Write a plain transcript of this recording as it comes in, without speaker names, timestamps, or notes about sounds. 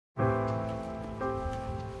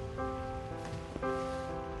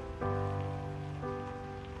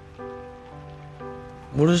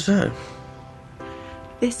What is that?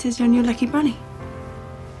 This is your new lucky bunny.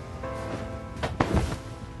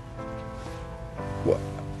 What?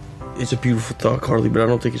 It's a beautiful thought, Carly, but I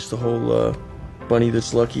don't think it's the whole bunny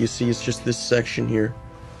that's lucky. You see, it's just this section here.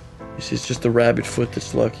 You see, it's just the rabbit foot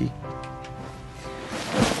that's lucky.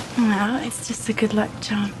 Well, it's just a good luck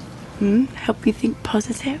charm. Help you think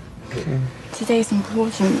positive. Today's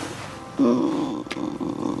important.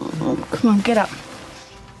 Come on, get up.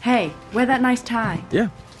 Hey, wear that nice tie. Yeah.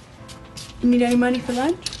 You need any money for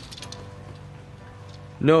lunch?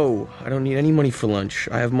 No, I don't need any money for lunch.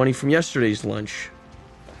 I have money from yesterday's lunch.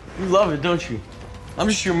 You love it, don't you? I'm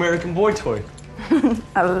just your American boy toy.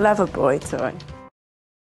 I love a boy toy.